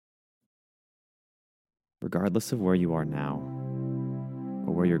regardless of where you are now,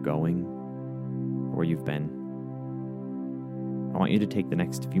 or where you're going, or where you've been. I want you to take the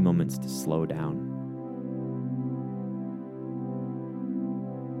next few moments to slow down.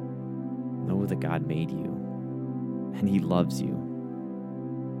 Know that God made you, and He loves you.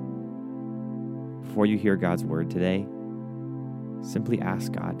 Before you hear God's word today, simply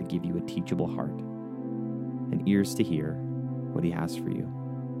ask God to give you a teachable heart and ears to hear what He has for you.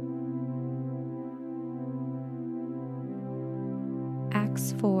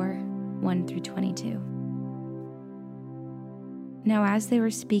 Acts 4, 1-22. Now as they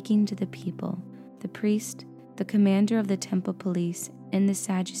were speaking to the people, the priest, the commander of the temple police, and the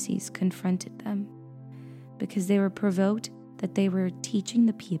Sadducees confronted them, because they were provoked that they were teaching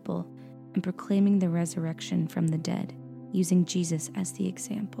the people and proclaiming the resurrection from the dead, using Jesus as the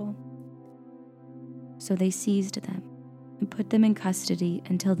example. So they seized them and put them in custody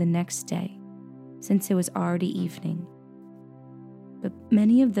until the next day, since it was already evening. But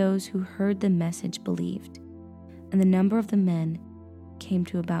many of those who heard the message believed, and the number of the men came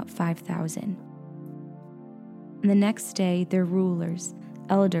to about 5,000. And the next day their rulers,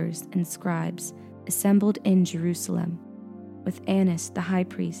 elders, and scribes assembled in Jerusalem, with Annas the high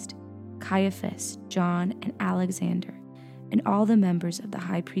priest, Caiaphas, John, and Alexander, and all the members of the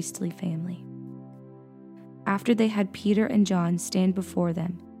high priestly family. After they had Peter and John stand before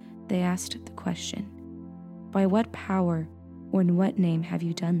them, they asked the question, "By what power or in what name have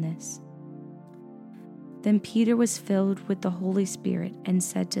you done this?" Then Peter was filled with the Holy Spirit and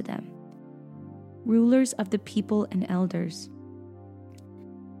said to them, "Rulers of the people and elders,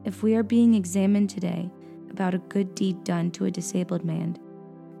 if we are being examined today about a good deed done to a disabled man,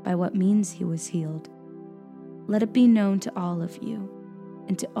 by what means he was healed, let it be known to all of you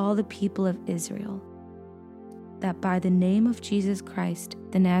and to all the people of Israel that by the name of Jesus Christ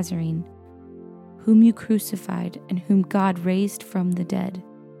the Nazarene, whom you crucified and whom God raised from the dead,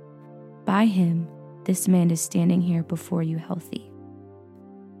 by him this man is standing here before you healthy.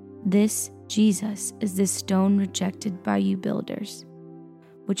 This Jesus is the stone rejected by you builders,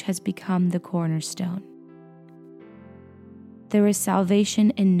 which has become the cornerstone. There is salvation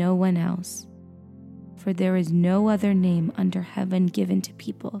in no one else, for there is no other name under heaven given to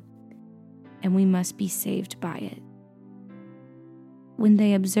people, and we must be saved by it." When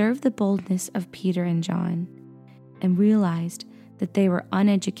they observed the boldness of Peter and John, and realized that they were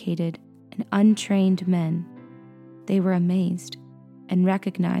uneducated and untrained men, they were amazed and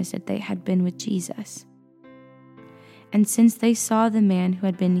recognized that they had been with Jesus. And since they saw the man who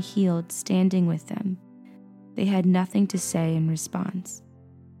had been healed standing with them, they had nothing to say in response.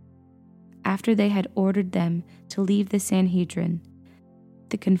 After they had ordered them to leave the Sanhedrin,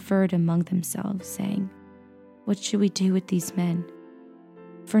 they conferred among themselves, saying, "What should we do with these men?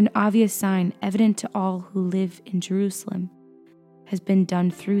 For an obvious sign evident to all who live in Jerusalem has been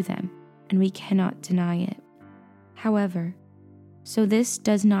done through them, and we cannot deny it. However, so this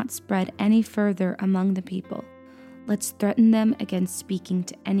does not spread any further among the people, let's threaten them against speaking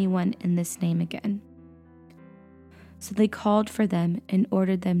to anyone in this name again." So they called for them and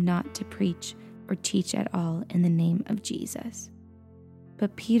ordered them not to preach or teach at all in the name of Jesus.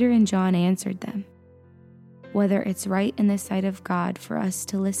 But Peter and John answered them, "Whether it's right in the sight of God for us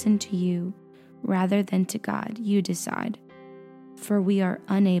to listen to you rather than to God, you decide, for we are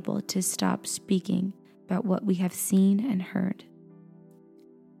unable to stop speaking about what we have seen and heard."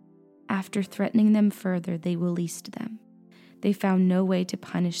 After threatening them further, they released them. They found no way to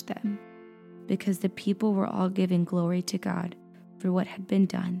punish them, because the people were all giving glory to God for what had been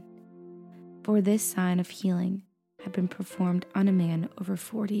done. For this sign of healing had been performed on a man over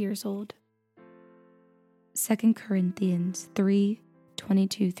 40 years old. 2 Corinthians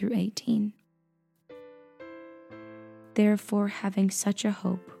 3:22-18. Therefore, having such a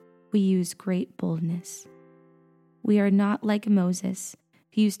hope, we use great boldness. We are not like Moses,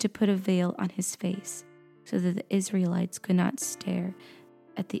 who used to put a veil on his face so that the Israelites could not stare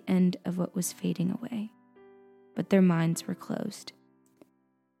at the end of what was fading away, but their minds were closed.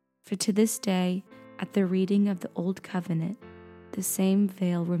 For to this day, at the reading of the Old Covenant, the same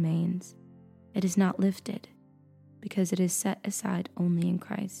veil remains. It is not lifted, because it is set aside only in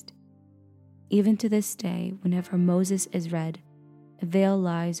Christ. Even to this day, whenever Moses is read, a veil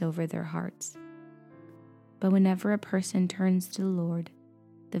lies over their hearts. But whenever a person turns to the Lord,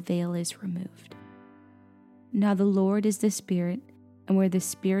 the veil is removed. Now the Lord is the Spirit, and where the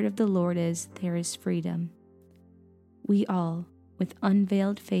Spirit of the Lord is, there is freedom. We all, with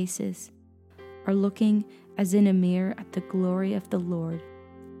unveiled faces, are looking as in a mirror at the glory of the Lord,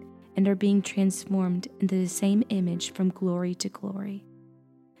 and are being transformed into the same image from glory to glory,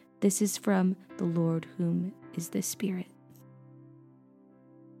 This is from the Lord, whom is the Spirit.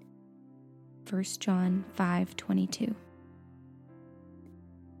 1 John 5:22.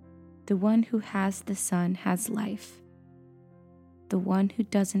 The one who has the Son has life. The one who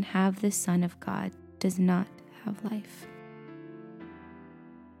doesn't have the Son of God does not have life.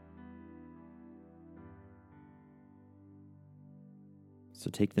 So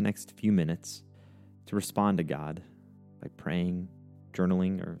take the next few minutes to respond to God by praying,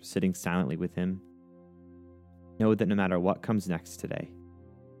 journaling, or sitting silently with Him. Know that no matter what comes next today,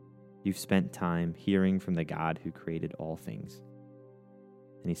 you've spent time hearing from the God who created all things,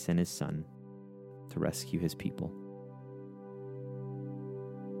 and He sent His Son to rescue His people.